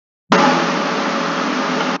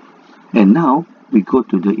And now we go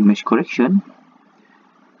to the image correction.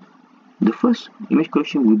 The first image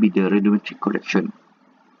correction will be the radiometric correction.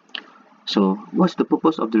 So what's the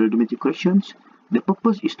purpose of the radiometric corrections? The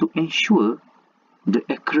purpose is to ensure the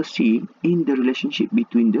accuracy in the relationship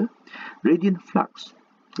between the radiant flux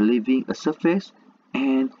leaving a surface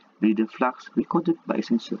and radiant flux recorded by a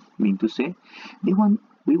sensor. Mean to say, we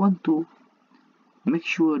want to make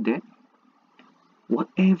sure that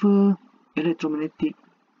whatever electromagnetic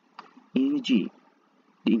energy,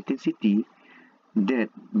 the intensity that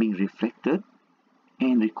being reflected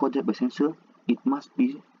and recorded by sensor, it must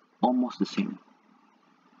be almost the same.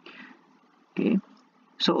 Okay,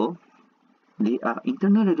 so there are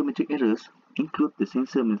internal radiometric errors include the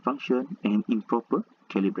sensor malfunction and improper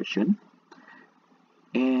calibration.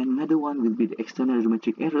 And another one will be the external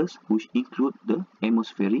radiometric errors, which include the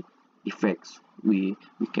atmospheric effects. We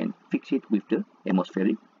can fix it with the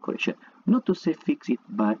atmospheric correction. Not to say fix it,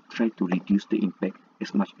 but try to reduce the impact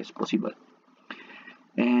as much as possible.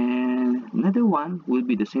 And another one will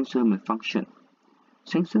be the sensor malfunction.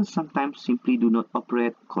 Sensors sometimes simply do not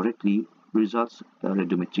operate correctly, results a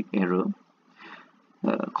radiometric error.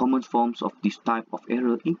 Common forms of this type of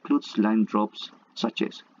error includes line drops, such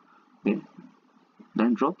as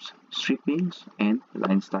line drops, strippings, and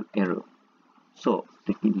line start error. So,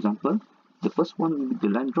 taking example, the first one will be the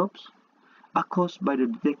line drops are caused by the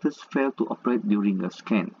detectors fail to operate during a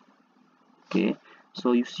scan. Okay,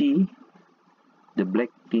 so you see the black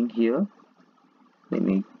thing here. Let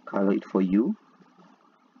me color it for you.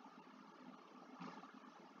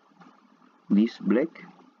 This black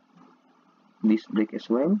as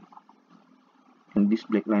well, and this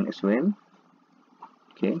black line as well.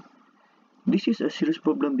 Okay, this is a serious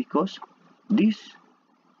problem because this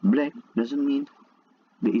black doesn't mean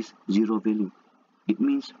there is zero value. It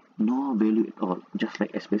means no value at all, just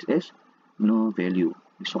like SPSS, no value.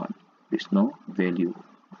 This one, there's no value,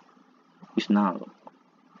 it's null.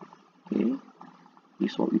 Okay,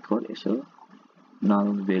 this is what we call as a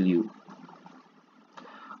null value.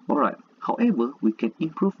 Alright, however, we can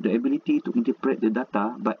improve the ability to interpret the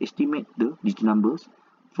data by estimate the digit numbers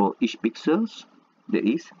for each pixels. That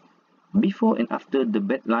is, before and after the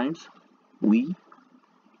bad lines, we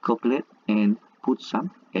calculate and put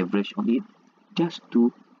some average on it just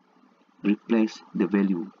to replace the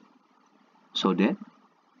value, so that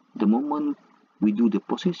the moment we do the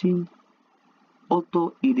processing,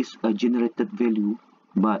 although it is a generated value,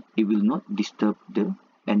 but it will not disturb the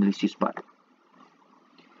analysis part.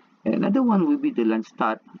 Another one will be the line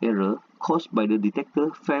start error caused by the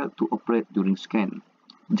detector failed to operate during scan,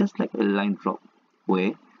 just like a line drop,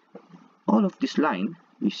 where all of this line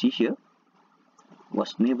you see here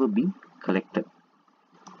was never been collected,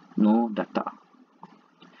 no data.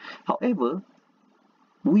 However,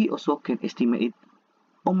 we also can estimate it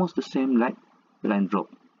almost the same like line drop.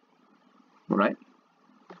 Alright,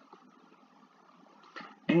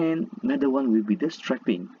 and another one will be the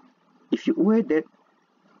striping. If you aware that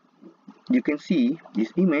you can see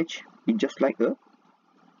this image is just like a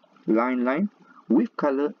line with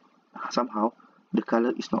color. Somehow the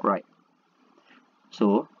color is not right,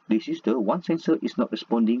 so this is the one sensor is not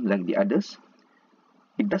responding like the others.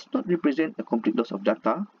 It does not represent a complete loss of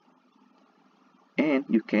data, and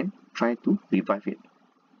you can try to revive it.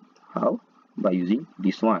 How? By using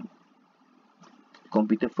this one.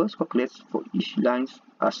 Computer first calculates for each lines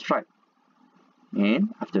are striped,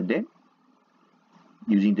 and after that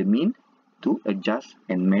using the mean to adjust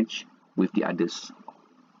and match with the others.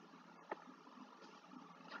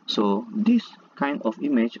 So this kind of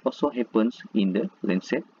image also happens in the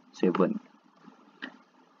Landsat 7.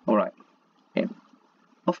 Alright, and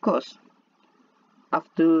of course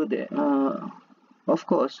after the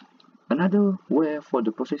another way for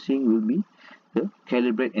the processing will be the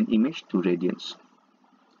calibrate an image to radians.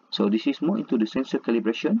 So this is more into the sensor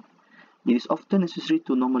calibration. It is often necessary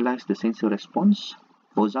to normalize the sensor response.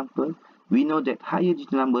 For example, we know that higher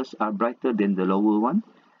digit numbers are brighter than the lower one.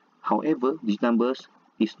 However, these numbers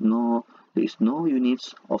there is no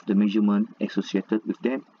units of the measurement associated with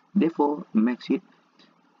them. Therefore, makes it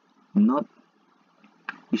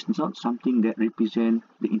it's not something that represents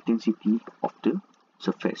the intensity of the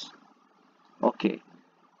surface. Okay,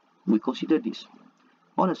 we consider this.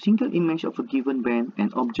 On a single image of a given band,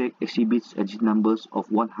 an object exhibits a digit numbers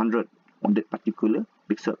of 100 on that particular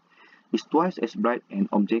pixel. Is twice as bright an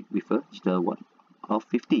object with a digital one of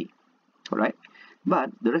 50. Alright,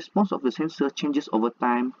 but the response of the sensor changes over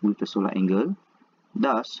time with the solar angle.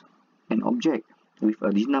 Thus, an object with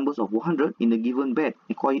a digit numbers of 100 in a given band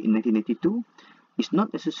acquired in 1982 is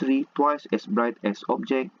not necessarily twice as bright as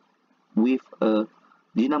object with a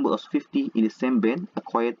digit number of 50 in the same band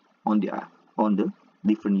acquired on the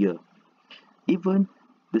different year. Even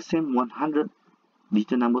the same 100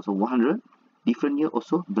 digital numbers of 100 different year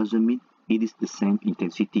also doesn't mean it is the same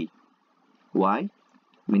intensity. Why?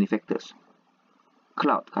 Many factors.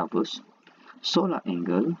 Cloud covers, solar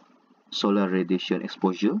angle, solar radiation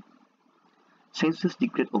exposure, sensors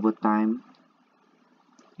degrade over time,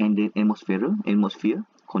 and then atmosphere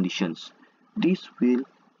conditions. This will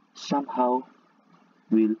somehow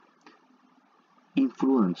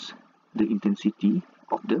influence the intensity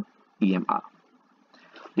of the EMR.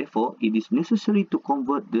 Therefore, it is necessary to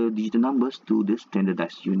convert the digital numbers to the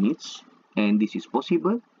standardized units, and this is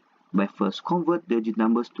possible by first convert the digital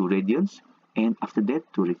numbers to radians and after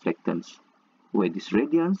that to reflectance, where this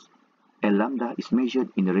radians L lambda is measured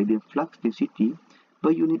in the radiant flux density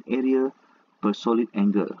per unit area per solid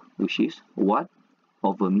angle, which is watt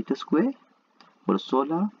over meter square for the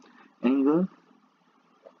solar angle,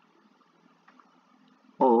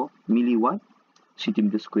 or milliwatt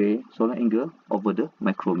centimeter square solar angle over the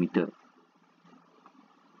micrometer.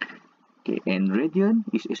 Okay, and radian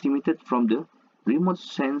is estimated from the remote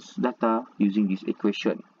sense data using this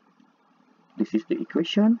equation. This is the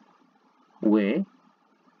equation where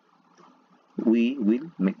we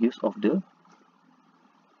will make use of the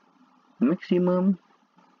maximum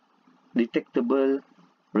detectable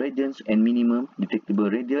radians and minimum detectable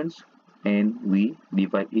radians, and we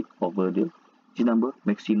divide it over the number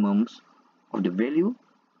maximums of the value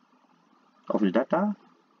of the data,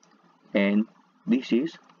 and this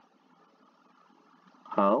is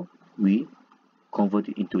how we convert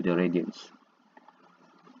it into the radians.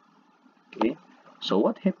 Okay, so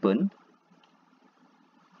what happened?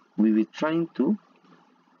 We will trying to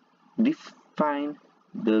define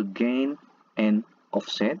the gain and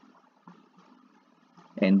offset,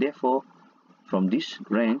 and therefore from this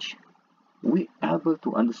range we able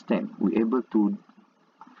to understand, we able to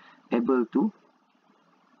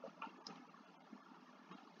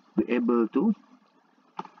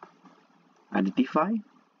identify,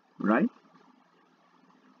 right,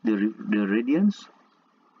 the radians,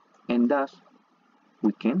 and thus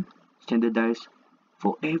we can standardize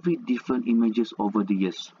for every different images over the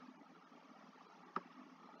years.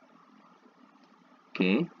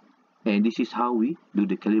 Okay, and this is how we do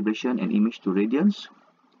the calibration and image to radians.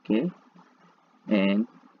 Okay, and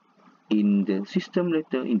in the system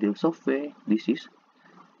later in the software, this is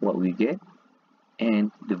what we get,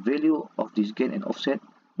 and the value of this gain and offset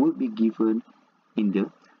will be given in the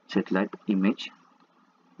satellite image,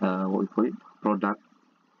 what we call it, product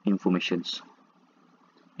informations.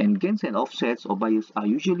 And gains and offsets or bias are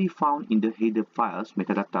usually found in the header files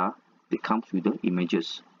metadata that comes with the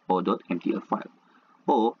images or .mtl file,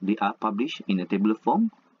 or they are published in a tabular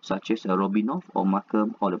form such as a Robinov or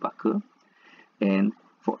Markham or the Barker, and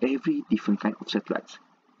for every different kind of satellites.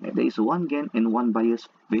 And there is one gain and one bias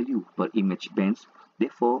value per image bands.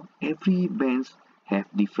 Therefore, every bands have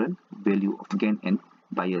different value of gain and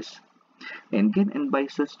bias. And gain and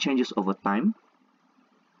biases changes over time.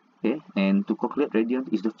 Okay, and to calculate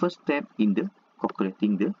radians is the first step in the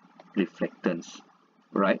calculating the reflectance,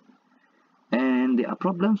 right? And there are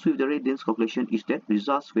problems with the radians calculation is that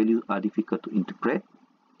results values are difficult to interpret,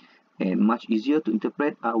 and much easier to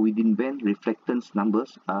interpret are within band reflectance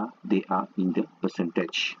numbers they are in the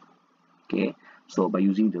percentage. Okay, so by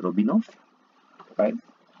using the Robinov, right,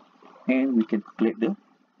 and we can calculate the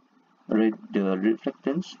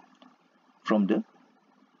reflectance from the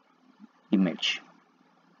image,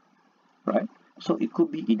 right? So it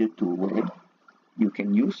could be either two, where you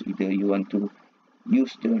can use either you want to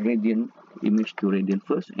use the radian image to radian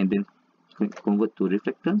first and then convert to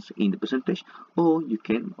reflectance in the percentage, or you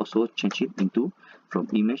can also change it into from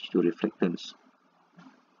image to reflectance,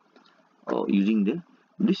 or using the,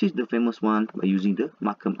 this is the famous one by using the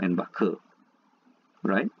Markham and Barker,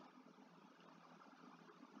 right?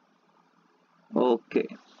 Okay,